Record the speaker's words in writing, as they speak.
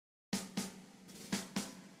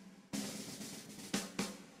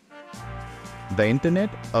The Internet,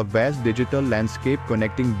 a vast digital landscape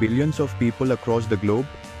connecting billions of people across the globe,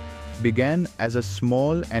 began as a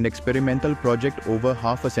small and experimental project over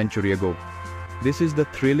half a century ago. This is the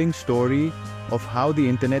thrilling story of how the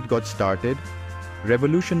Internet got started,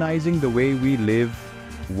 revolutionizing the way we live,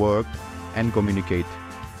 work, and communicate.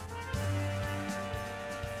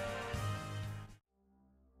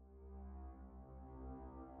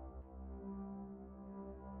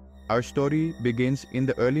 Our story begins in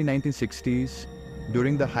the early 1960s,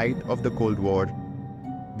 during the height of the Cold War.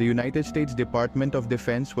 The United States Department of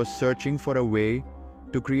Defense was searching for a way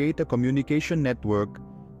to create a communication network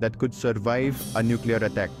that could survive a nuclear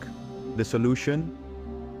attack. The solution?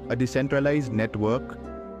 A decentralized network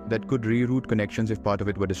that could reroute connections if part of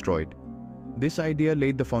it were destroyed. This idea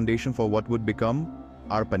laid the foundation for what would become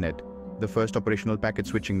ARPANET, the first operational packet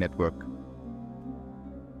switching network.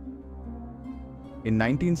 In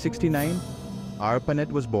 1969, ARPANET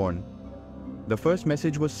was born. The first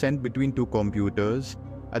message was sent between two computers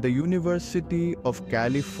at the University of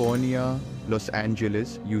California, Los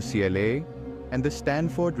Angeles, UCLA, and the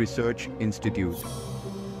Stanford Research Institute.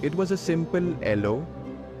 It was a simple hello,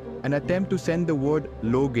 an attempt to send the word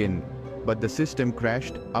login, but the system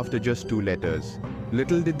crashed after just 2 letters.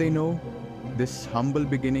 Little did they know, this humble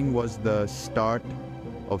beginning was the start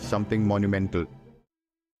of something monumental.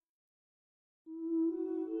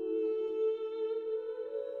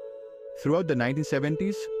 Throughout the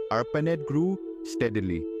 1970s, ARPANET grew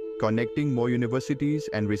steadily, connecting more universities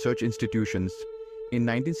and research institutions. In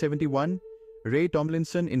 1971, Ray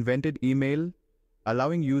Tomlinson invented email,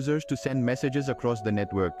 allowing users to send messages across the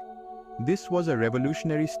network. This was a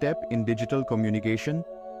revolutionary step in digital communication,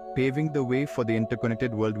 paving the way for the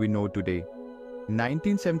interconnected world we know today.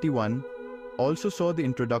 1971 also saw the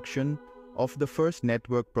introduction of the first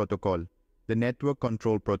network protocol, the Network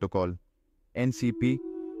Control Protocol, NCP,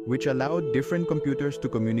 which allowed different computers to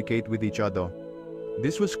communicate with each other.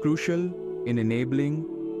 This was crucial in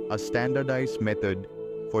enabling a standardized method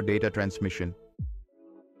for data transmission.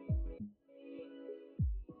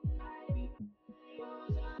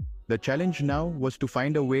 The challenge now was to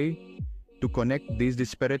find a way to connect these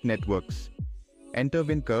disparate networks. Enter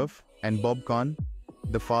Win Cerf and Bob Kahn,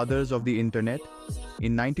 the fathers of the Internet.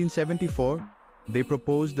 In 1974, they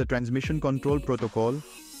proposed the Transmission Control Protocol,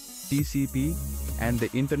 TCP, and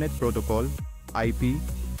the Internet Protocol, IP,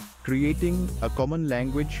 creating a common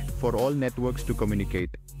language for all networks to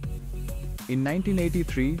communicate. In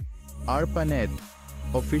 1983, ARPANET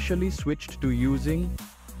officially switched to using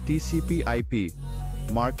TCP/IP,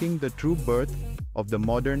 marking the true birth of the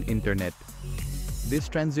modern Internet. This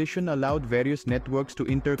transition allowed various networks to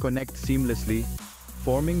interconnect seamlessly,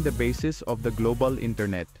 forming the basis of the global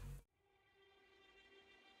Internet.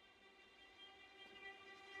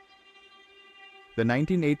 The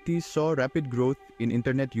 1980s saw rapid growth in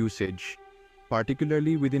Internet usage,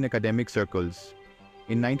 particularly within academic circles.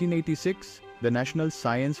 In 1986, the National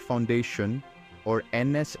Science Foundation, or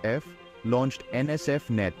NSF, launched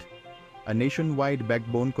NSFNET, a nationwide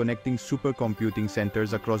backbone connecting supercomputing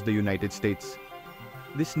centers across the United States.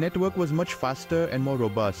 This network was much faster and more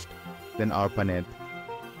robust than ARPANET,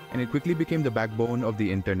 and it quickly became the backbone of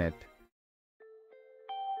the Internet.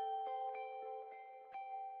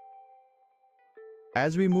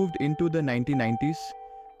 As we moved into the 1990s,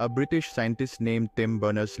 a British scientist named Tim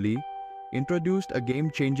Berners-Lee introduced a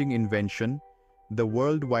game-changing invention, the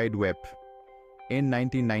World Wide Web. In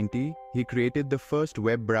 1990, he created the first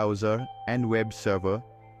web browser and web server,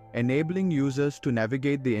 enabling users to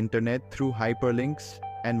navigate the Internet through hyperlinks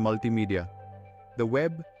and multimedia. The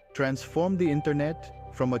web transformed the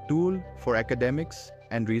Internet from a tool for academics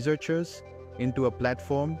and researchers into a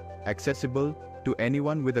platform accessible to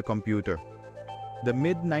anyone with a computer. The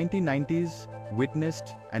mid-1990s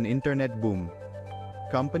witnessed an Internet boom.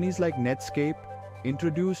 Companies like Netscape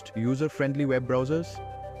introduced user-friendly web browsers,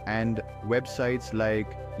 and websites like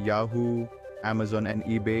Yahoo, Amazon, and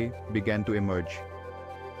eBay began to emerge.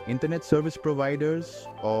 Internet service providers,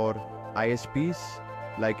 or ISPs,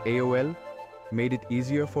 like AOL, made it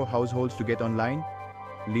easier for households to get online,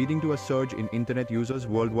 leading to a surge in Internet users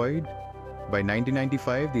worldwide. By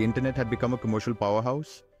 1995, the Internet had become a commercial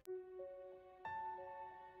powerhouse.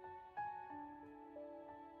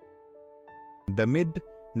 The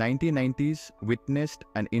mid-1990s witnessed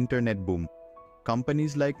an Internet boom.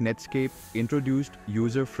 Companies like Netscape introduced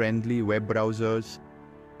user-friendly web browsers,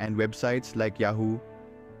 and websites like Yahoo,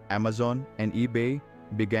 Amazon, and eBay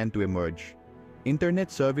began to emerge. Internet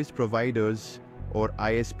service providers, or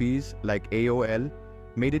ISPs like AOL,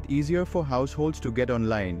 made it easier for households to get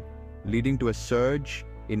online, leading to a surge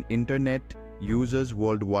in Internet users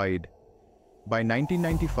worldwide. By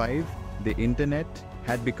 1995, the internet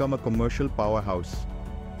had become a commercial powerhouse.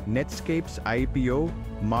 Netscape's IPO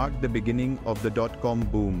marked the beginning of the dot-com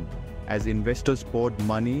boom as investors poured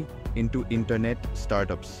money into internet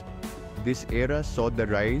startups. This era saw the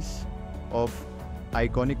rise of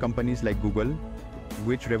iconic companies like Google,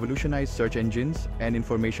 which revolutionized search engines and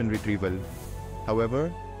information retrieval.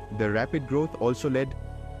 However, the rapid growth also led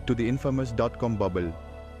to the infamous dot-com bubble.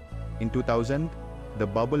 In 2000, the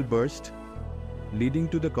bubble burst, leading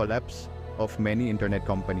to the collapse of many internet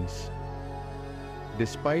companies.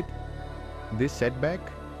 Despite this setback,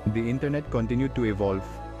 the internet continued to evolve,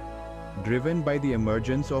 driven by the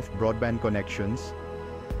emergence of broadband connections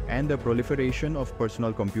and the proliferation of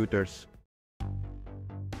personal computers.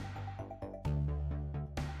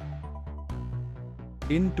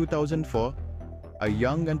 In 2004, a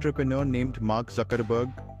young entrepreneur named Mark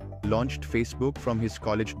Zuckerberg launched Facebook from his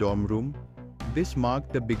college dorm room. This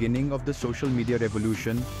marked the beginning of the social media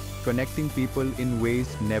revolution, connecting people in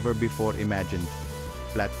ways never before imagined.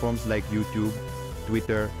 Platforms like YouTube,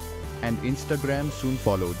 Twitter, and Instagram soon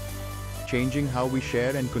followed, changing how we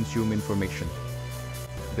share and consume information.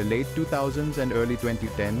 The late 2000s and early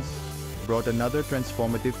 2010s brought another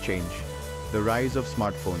transformative change: the rise of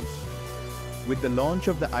smartphones. With the launch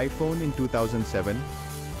of the iPhone in 2007,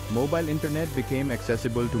 mobile internet became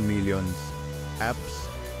accessible to millions. Apps,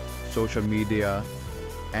 social media,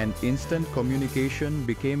 and instant communication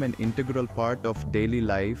became an integral part of daily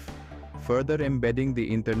life, further embedding the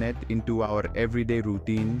internet into our everyday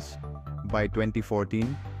routines. By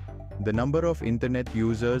 2014, the number of internet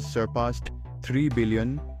users surpassed 3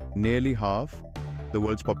 billion, nearly half the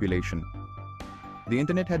world's population. The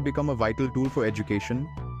internet had become a vital tool for education,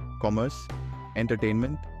 commerce,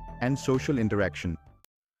 entertainment, and social interaction.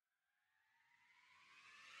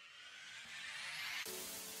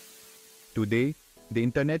 Today, the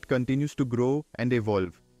internet continues to grow and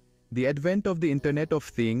evolve. The advent of the Internet of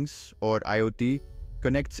Things, or IoT,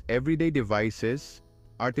 connects everyday devices.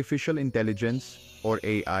 Artificial intelligence, or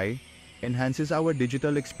AI, enhances our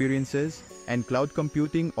digital experiences, and cloud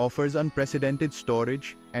computing offers unprecedented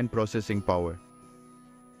storage and processing power.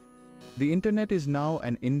 The internet is now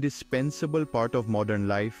an indispensable part of modern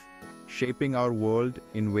life, shaping our world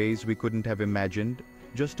in ways we couldn't have imagined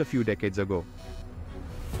just a few decades ago.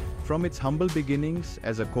 From its humble beginnings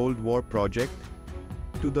as a Cold War project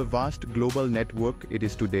to the vast global network it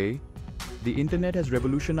is today, the internet has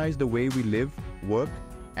revolutionized the way we live, work,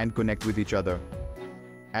 and connect with each other.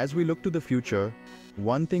 As we look to the future,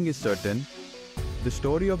 one thing is certain: the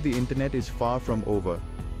story of the internet is far from over.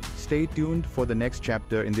 Stay tuned for the next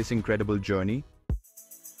chapter in this incredible journey.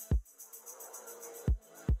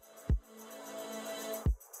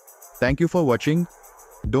 Thank you for watching.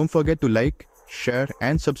 Don't forget to like, share,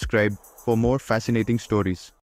 and subscribe for more fascinating stories.